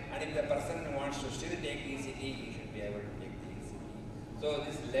declare, and if the person wants to still take ECT, he should be able to take the ECT. So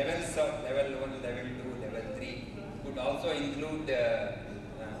these levels of level 1, level 2, level 3 could also include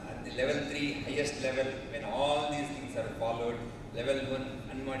at the level 3 highest level, when all these things are followed, level 1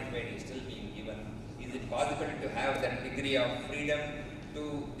 unmodified is still being given. Is it possible to have that degree of freedom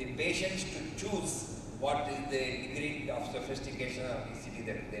to the patients to choose what is the degree of sophistication of ECT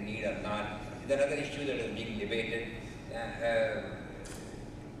that they need or not? Is another issue that is being debated.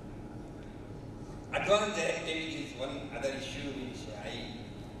 Advanced directive is one other issue which I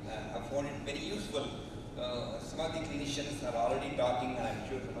have found it very useful. Some of the clinicians are already talking, and I'm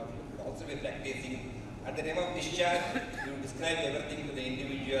sure some of you could also be practicing. At the time of discharge, you describe everything to the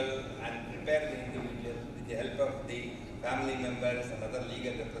individual and prepare the individual with the help of the family members and other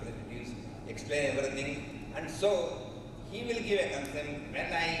legal representatives, explain everything, and so he will give a consent. When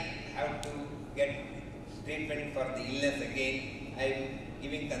I have to get treatment for the illness again, I am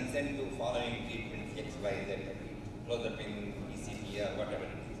giving consent to following treatments X, Y, Z, clozapine, ECT or whatever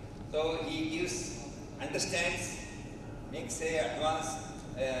it is. So he gives, understands, makes a advanced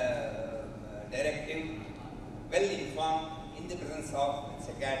directive, well informed, in the presence of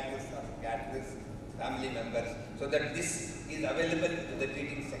psychiatrists or psychiatrists, family members, so that this is available to the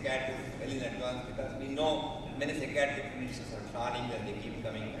treating psychiatrist well in advance, because we know many psychiatric conditions are chronic and they keep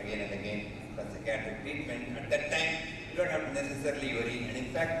coming again and again for psychiatric treatment. At that time, you don't have to necessarily worry. And in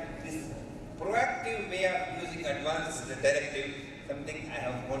fact, this proactive way of using advanced directive, something I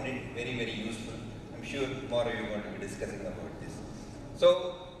have found it very, very useful. I'm sure tomorrow you're going to be discussing about this. So,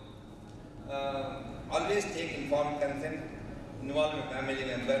 always take informed consent, involve a family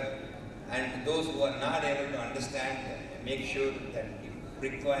member, and those who are not able to understand, make sure that if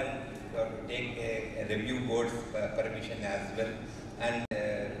required, you have to take a review board's permission as well. And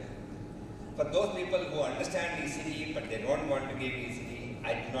for those people who understand E.C.T but they don't want to give E.C.T,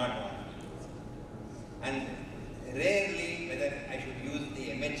 I do not want to give E.C.T. And rarely whether I should use the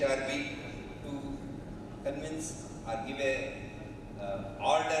MHRB to convince or give a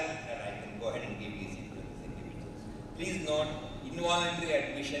order that I can go ahead and give E.C.T to this individual. Please note, involuntary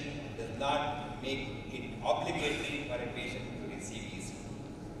admission does not make it obligatory for a patient to receive E.C.T.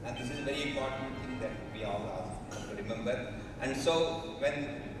 And this is a very important thing that we all have to remember. And so when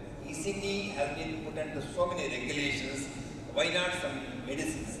E.C.T has been put under so many regulations, why not some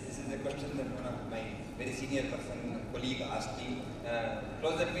medicines? This is a question that one of my very senior colleague asked me.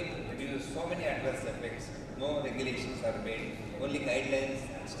 Clozapine produces so many adverse effects. No regulations are made. Only guidelines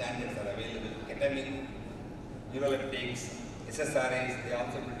and standards are available. Ketamine, neuroleptics, SSRIs, they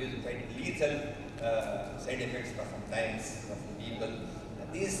also produce quite lethal side effects for some times for some people.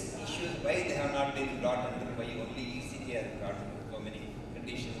 And these issues, why they have not been brought under, why only E.C.T has brought under so many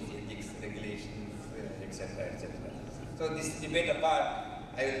conditions, ethics, regulations, etc., etc. So this debate apart,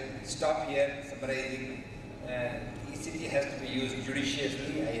 I will stop here summarizing. E.C.T has to be used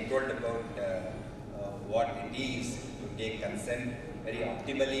judiciously. I told about what it is to take consent very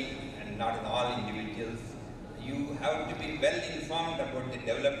optimally and not in all individuals. You have to be well informed about the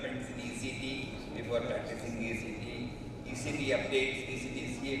developments in E.C.T before practicing E.C.T. E.C.T updates, E.C.T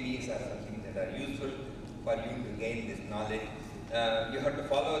CABs are something that are useful for you to gain this knowledge. You have to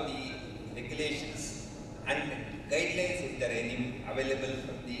follow the regulations and guidelines if there are any available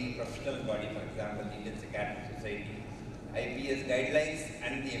from the professional body, for example, the Indian Psychiatric Society. IPS guidelines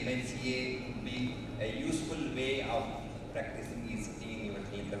and the MHCA would be a useful way of practicing E.C.T in your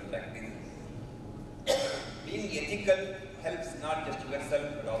clinical practice. Being ethical helps not just yourself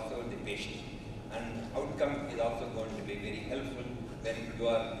but also the patient, and outcome is also going to be very helpful when you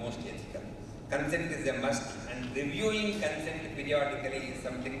are most ethical. Consent is a must, and reviewing consent periodically is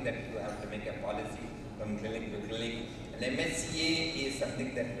something that you have to make a policy from clinic to clinic. And MHCA is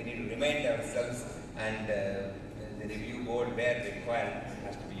something that we need to remind ourselves, and the review board where required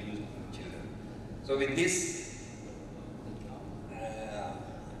has to be used in children. So with this,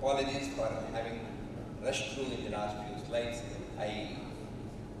 apologies for having rushed through in the last few slides. I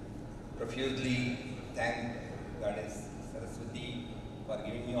profusely thank Goddess Saraswati for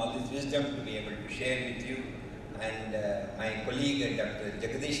giving me all this wisdom to be able to share with you. And my colleague Dr.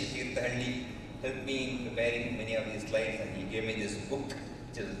 Jagadish Tirthahalli helped me in preparing many of these slides, and he gave me this book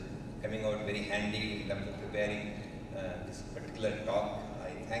which is coming out very handy in terms of preparing this particular talk.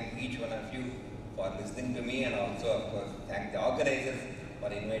 I thank each one of you for listening to me, and also of course thank the organizers for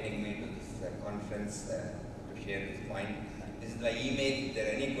inviting me to this conference to share this point. This is my email. If there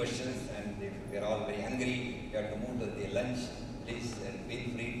are any questions, and if we are all very hungry, you have to move to the lunch, please feel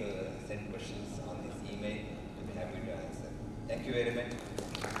free to send questions on this email. We'll be happy to answer. Thank you very much.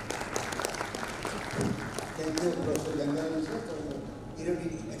 Thank you, Professor Gangadhar, for the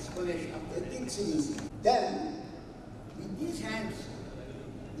erudition explanation of ethics in E.C.T. Then, with these hands,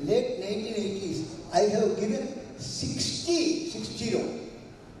 late 1980s, I have given 60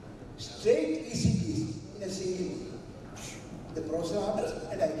 straight E.C.Ts in a single day. The professor orders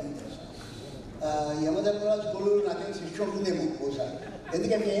and I give this. Yamadharmaraj Koluru naake శిక్ష ఉంటుందేమో ఒకసారి,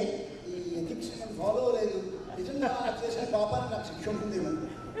 ఎందుకంటే ఈ ethics నేను follow అవ్వలేదు, నిజంగా చేసిన పాపాన్ని నాకు శిక్ష ఉంటుందేమో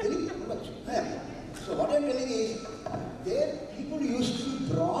తెలియదు ఉండొచ్చు. So what I am telling is, there people used to be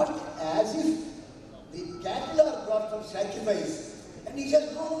brought as if the cattle are brought for sacrifice, and he says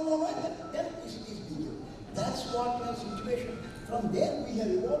no, then is legal. That's what your situation. From there we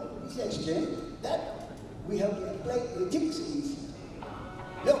have evolved to this extent that we have to apply ethics in E.C.T.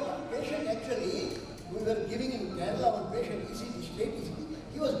 No, one patient actually, we were giving him Kerala, one patient E.C.T, straight E.C.T.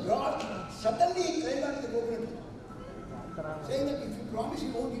 He was brought, suddenly he climbed onto the coconut tree, saying that if you promise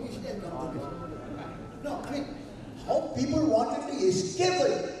you won't give E.C.T, I'll come to this. No, I mean, how people wanted to escape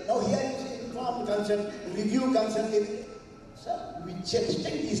it. Now here you say informed consent, review consent, everything. Sir, which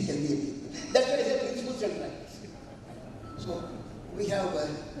extent these can be people? That's why I say principles and practice. So we have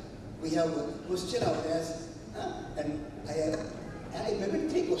a question of theirs, and I maybe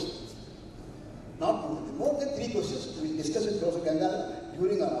 3 questions. Not more than 3 questions. We will discuss with Professor Gangadhar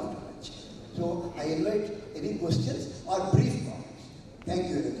during our after lunch. So I invite any questions or brief comments. Thank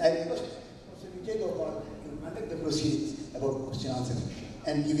you. I request Professor Vijay Gopal to conduct the proceedings about question answer session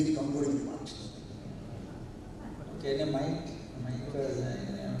and give the concluding remarks. Okay, any mic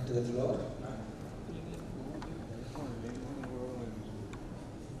to the floor.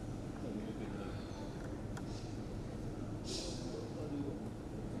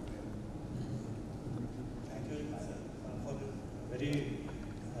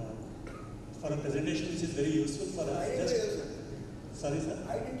 For a presentation which is very useful for us. Identify yourself. Sorry, sir?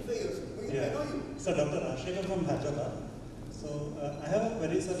 Identify yourself. Yeah. I know you. So, Dr. Rajamahendravaram from Hyderabad. So, I have a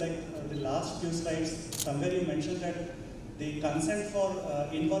query, sir, the last few slides, somewhere you mentioned that the consent for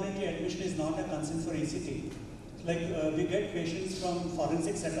involuntary admission is not a consent for ECT. We get patients from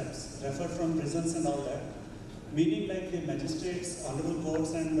forensic setups, referred from prisons and all that, meaning like the magistrates, honorable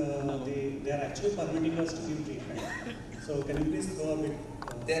courts, and they are actually permitting us to give treatment. So, can you please throw a bit?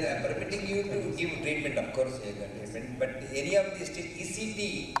 They are permitting you to give treatment, of course, treatment, but any of these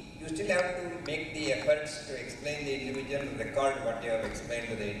ECT, you still have to make the efforts to explain the individual, record what you have explained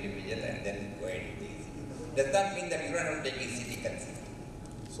to the individual, and then go ahead with the ECT. Does not mean that you don't have to take ECT consent.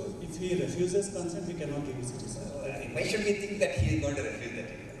 So, if he refuses consent, we cannot give ECT, sir? Why should we think that he is going to refuse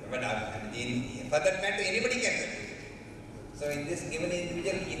that? But for that matter, anybody can refuse it. So, in this given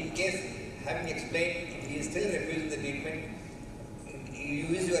individual, in case having explained, if he is still refusing the treatment, you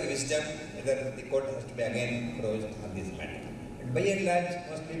use your wisdom whether the court has to be again approached on this matter. But by and large,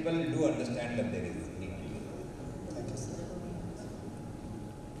 most people do understand that there is need. Thank you, sir.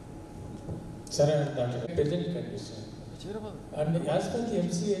 Sir, Dr. Present condition. And as per the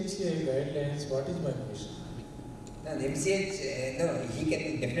MCH guidelines, what is my question? Now, the MCH, no, he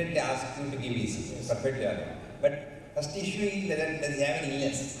can definitely ask you to give ECT, perfectly all right. But first issue is whether does he have an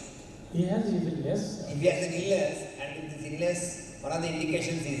illness? He has illness. If he has an illness, and if this illness, one of the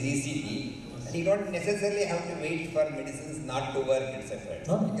indications is ECT, and you don't necessarily have to wait for medicines not to work, etc.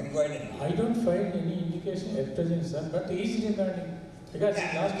 No, you can go ahead and I don't find any indication at present, sir, but he is demanding. Because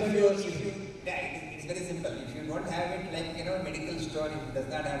last time it's very simple. If you don't have it, like medical store, if it does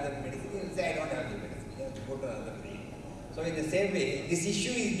not have that medicine, you will say I don't have the medicine. You have to go to another place. So in the same way, this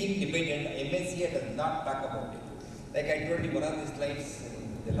issue is being debated. MSCA does not talk about it. Like I told you, one of the slides,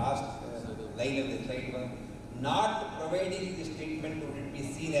 the last line of the slide was, not providing this treatment would it be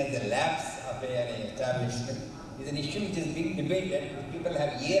seen as a lapse of an establishment is an issue which is being debated. People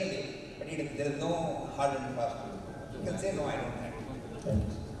have heard it, but there is no hard and fast rule. You can say no, I don't have it.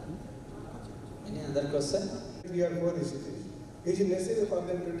 Any other question? 3 or 4 ECTs. Is it necessary for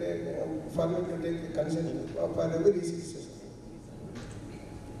them to take, for me to take consent for every ECT session?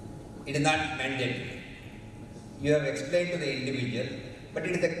 It is not mandatory. You have explained to the individual, but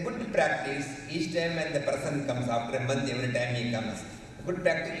it is a good practice each time when the person comes after a month, every time he comes. Good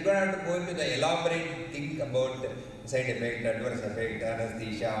practice, you don't have to go into the elaborate thing about side effect, adverse effect,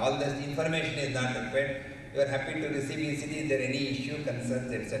 anesthesia, all this information is not required. You are happy to receive ECT, is there any issue,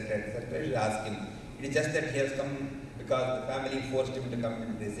 concerns, etc., etc. You ask him. It is just that he has come because the family forced him to come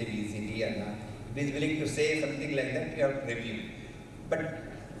and receive ECT and not. If he is willing to say something like that, you have to review. But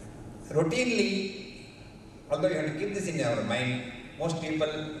routinely, although you have to keep this in our mind, most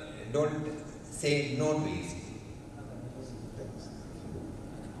people don't say no to ECT.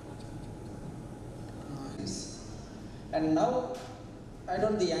 And now,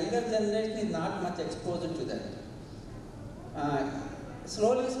 the younger generation is not much exposed to that.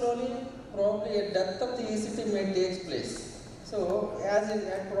 Slowly, probably a death of the ECT may take place. So,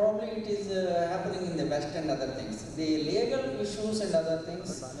 probably it is happening in the West and other things. The legal issues and other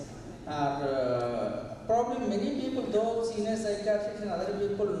things are probably many people, though senior psychiatrists and other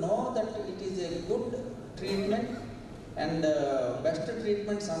people know that it is a good treatment and best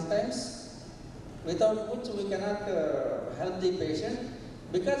treatment sometimes, without which we cannot help the patient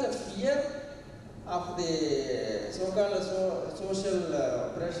because of fear of the so-called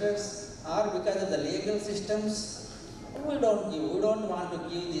social pressures or because of the legal systems. We don't want to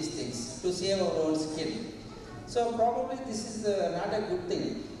give these things to save our own skin. So probably this is not a good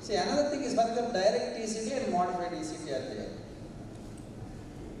thing. See, another thing is, for example, direct ECT and modified ECT are there.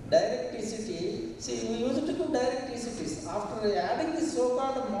 Direct ECT, see, we used to do direct ECTs. After adding this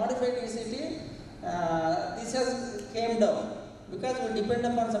so-called modified ECT, this has came down because we depend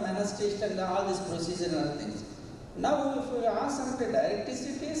upon some anesthesia and all these procedures and other things. Now, if we ask somebody direct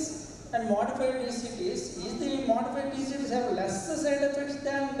ECTs and modified ECTs, is the modified ECTs have less side effects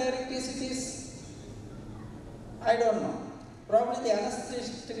than direct ECTs? I don't know. Probably the anesthetic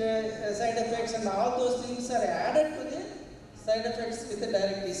side effects and all those things are added to the side effects with the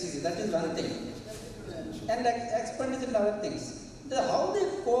direct ECT. That is one thing. And expenditure and other things. How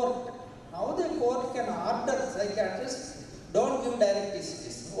the court how the court can order psychiatrists don't give direct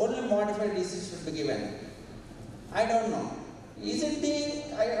ECTs, only modified ECTs should be given. I don't know. Is it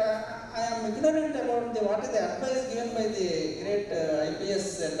the, I am ignorant about what is the advice given by the great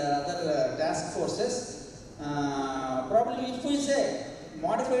IPS and other task forces. Probably if we say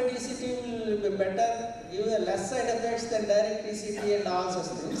modified ECT will be better, give less side effects than direct ECT and all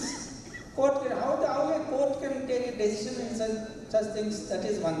such things. Court can, how a court can take a decision in such things, that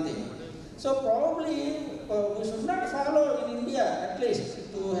is one thing. So probably we should not follow in India, at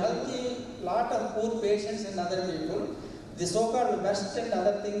least, to help the lot of poor patients and other people, the so-called West and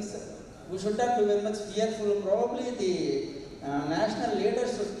other things. We should not be very much fearful. Probably the national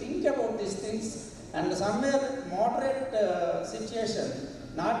leaders should think about these things and somewhere moderate situation,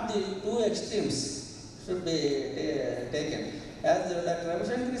 not the two extremes, should be taken. As Dr.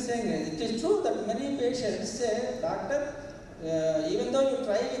 Rajamahendravaram is saying, it is true that many patients say, doctor, even though you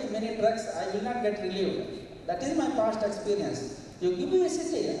try with many drugs, I will not get relief. That is my past experience. You give me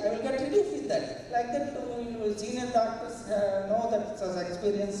ECT, I will get relief with that. Like that, senior doctors know that such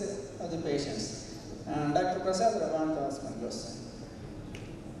experience of the patients. Dr. Prasad, I want to ask my question.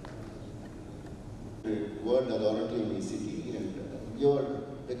 World authority on ECT, and your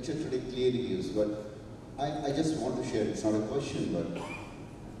lecture today clearly gives, but I just want to share, it's not a question, but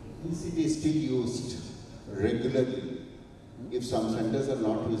ECT is still used regularly. If some centers are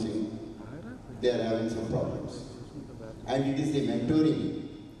not using, they are having some problems. And it is the mentoring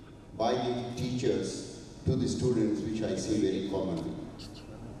by the teachers to the students which I see very commonly.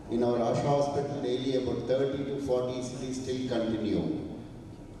 In our Asha Hospital daily about 30 to 40 ECTs still continue.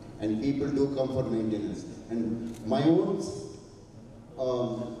 And people do come for maintenance. And my own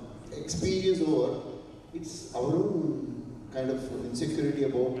experience over, it's our own kind of insecurity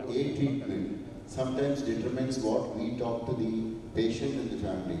about a treatment sometimes determines what we talk to the patient and the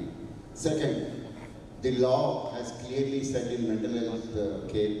family. Second, the law has clearly said in mental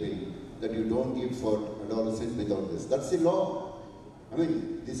health care bill that you don't give for adolescents without this. That's the law. I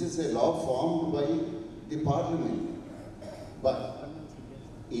mean, this is a law formed by the parliament. But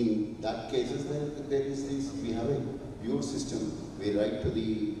in that cases, there is this, we have a pure system. We write to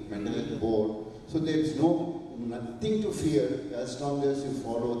the mental health board. So there is nothing to fear as long as you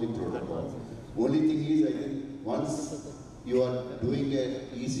follow the protocol. Only thing is, I think, once you are doing a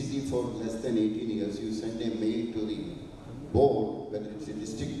ECT for less than 18 years, you send a mail to the board, whether it's a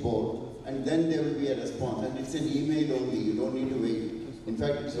district board, and then there will be a response. And it's an email only, you don't need to wait. In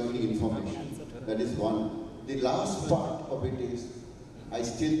fact, it's only information. That is one. The last part of it is, I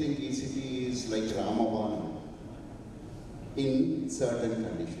still think ECT is like Rama in certain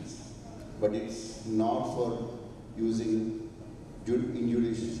conditions. But it's not for using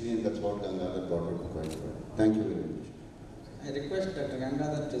injudiciously, and that's what Gangadhar brought up quite well. Thank you very much. I request Dr.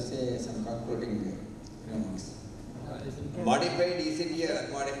 Gangadhar to say some concluding remarks. Modified ECT or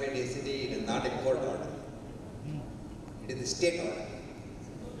unmodified ECT, it is not a court order. It is a state order.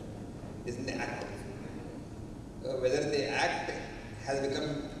 It is an act. Whether the act has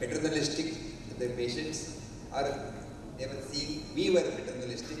become paternalistic to the patients or they were seeing we were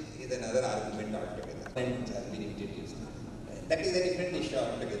paternalistic is another argument altogether. And has been introduced. That is a different issue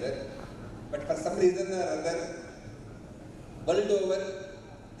altogether. But for some reason or other, world over,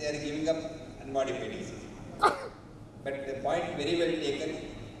 they are giving up unmodified ECT. But the point very well taken,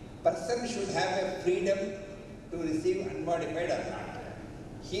 person should have a freedom to receive unmodified or not.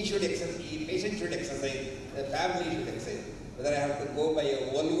 He should exercise, patient should exercise, the family should exercise. Whether I have to go by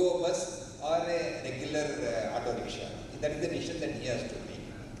a Volvo bus or a regular auto rickshaw. That is the decision that he has to make.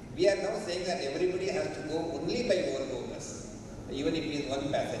 We are now saying that everybody has to go only by Volvo bus, even if he is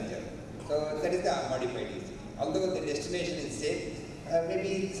one passenger. So that is the modified ECT. Although the destination is same,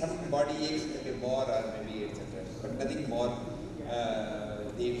 maybe some body aches maybe more or maybe etc. But nothing more.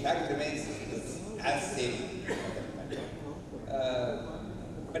 The fact remains it is as same.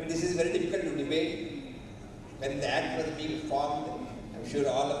 But this is very difficult to debate. When the act was being formed, I'm sure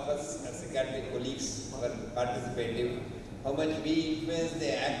all of us as psychiatric colleagues were participative. How much we influence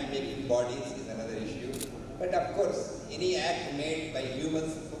the act making bodies is another issue. But of course, any act made by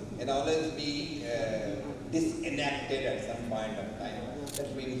humans can always be disenacted at some point of time.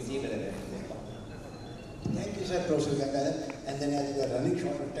 That we will see whether it is possible. Thank you, sir, Professor Gangadhar. And then as we are running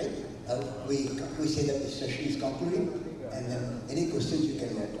short of time, we say that this session is concluding. And then any questions you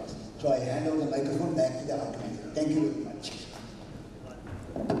can let us. So I hand over the microphone back to the organizer. Thank you very much.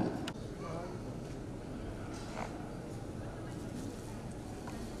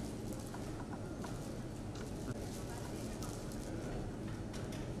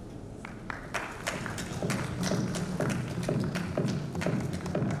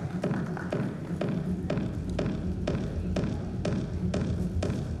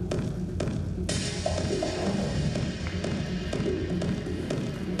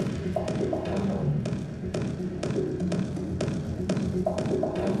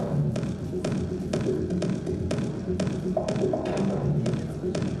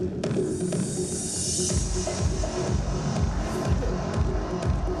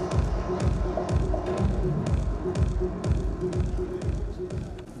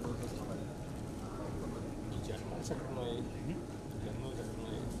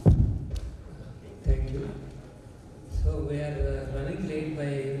 Thank you. So we are running late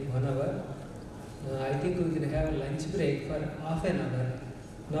by 1 hour. I think we can have a lunch break for half an hour.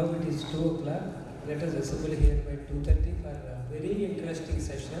 Now it is 2 o'clock. Let us assemble here by 2:30 for a very interesting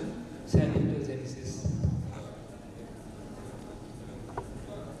session, salutagenesis.